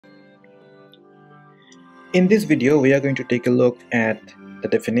In this video, we are going to take a look at the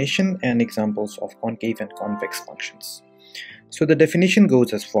definition and examples of concave and convex functions. So the definition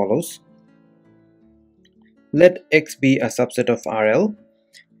goes as follows. Let X be a subset of Rl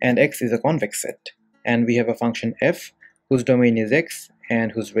and X is a convex set, and we have a function f whose domain is X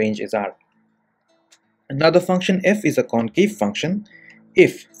and whose range is R. Now the function f is a concave function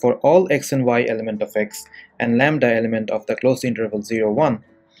if for all x and y element of X and lambda element of the closed interval 0, 1,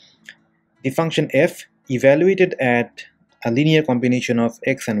 the function f evaluated at a linear combination of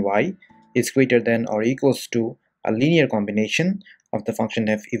x and y is greater than or equals to a linear combination of the function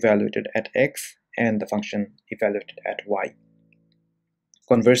f evaluated at x and the function evaluated at y.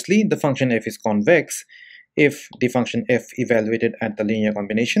 Conversely, the function f is convex if the function f evaluated at the linear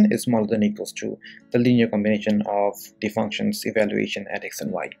combination is smaller than or equals to the linear combination of the function's evaluation at x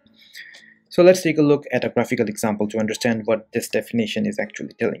and y. So let's take a look at a graphical example to understand what this definition is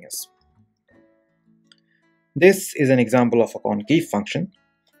actually telling us. This is an example of a concave function.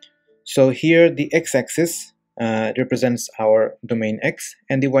 So here the x-axis represents our domain X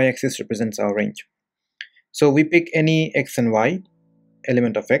and the y-axis represents our range. So we pick any x and y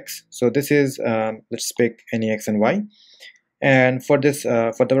element of X. So this is let's pick any x and y, and for this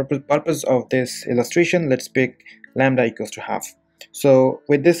for the purpose of this illustration, let's pick lambda equals to half. So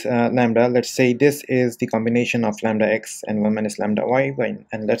with this lambda, let's say this is the combination of lambda x and 1 minus lambda y,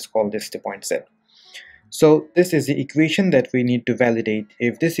 and let's call this the point Z. So this is the equation that we need to validate.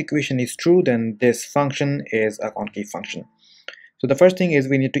 If this equation is true, then this function is a concave function. So the first thing is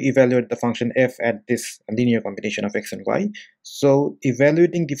we need to evaluate the function f at this linear combination of x and y. So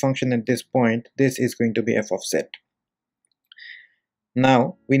evaluating the function at this point, this is going to be f of z.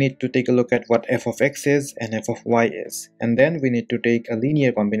 Now we need to take a look at what f of x is and f of y is, and then we need to take a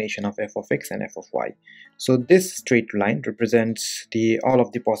linear combination of f of x and f of y. So this straight line represents all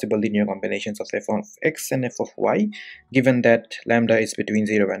of the possible linear combinations of f of x and f of y, given that lambda is between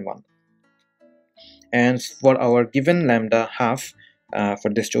 0 and 1. And for our given lambda half,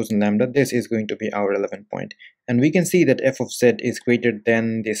 for this chosen lambda, this is going to be our relevant point. And we can see that f of z is greater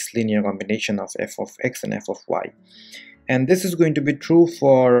than this linear combination of f of x and f of y. And this is going to be true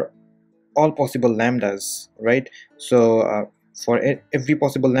for all possible lambdas, right? So for every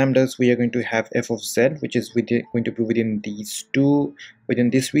possible lambdas, we are going to have f of z, which is going to be within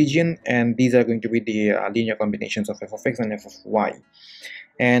this region, and these are going to be the linear combinations of f of x and f of y.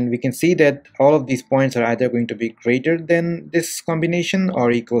 And we can see that all of these points are either going to be greater than this combination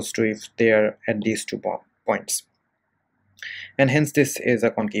or equals to if they are at these 2 points. And hence this is a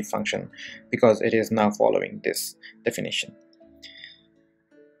concave function because it is now following this definition.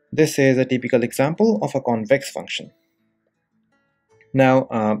 This is a typical example of a convex function.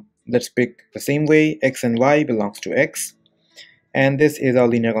 Now let's pick the same way. X and y belongs to X, and this is our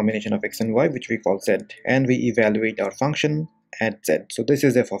linear combination of x and y, which we call z, and we evaluate our function at z. So this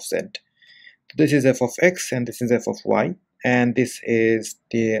is f of z, this is f of x, and this is f of y, and this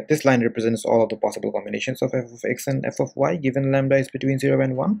line represents all of the possible combinations of f of x and f of y given lambda is between 0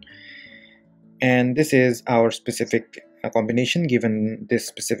 and 1, and this is our specific combination given this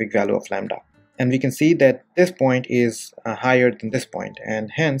specific value of lambda. And we can see that this point is higher than this point,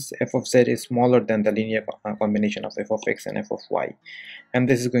 and hence f of z is smaller than the linear combination of f of x and f of y, and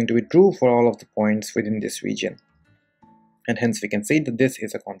this is going to be true for all of the points within this region, and hence we can say that this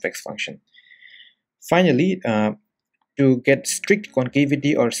is a convex function. Finally, to get strict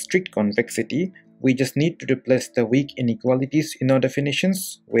concavity or strict convexity, we just need to replace the weak inequalities in our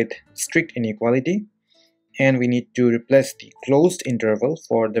definitions with strict inequality, and we need to replace the closed interval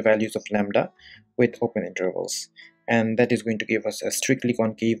for the values of lambda with open intervals, and that is going to give us a strictly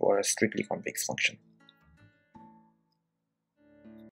concave or a strictly convex function.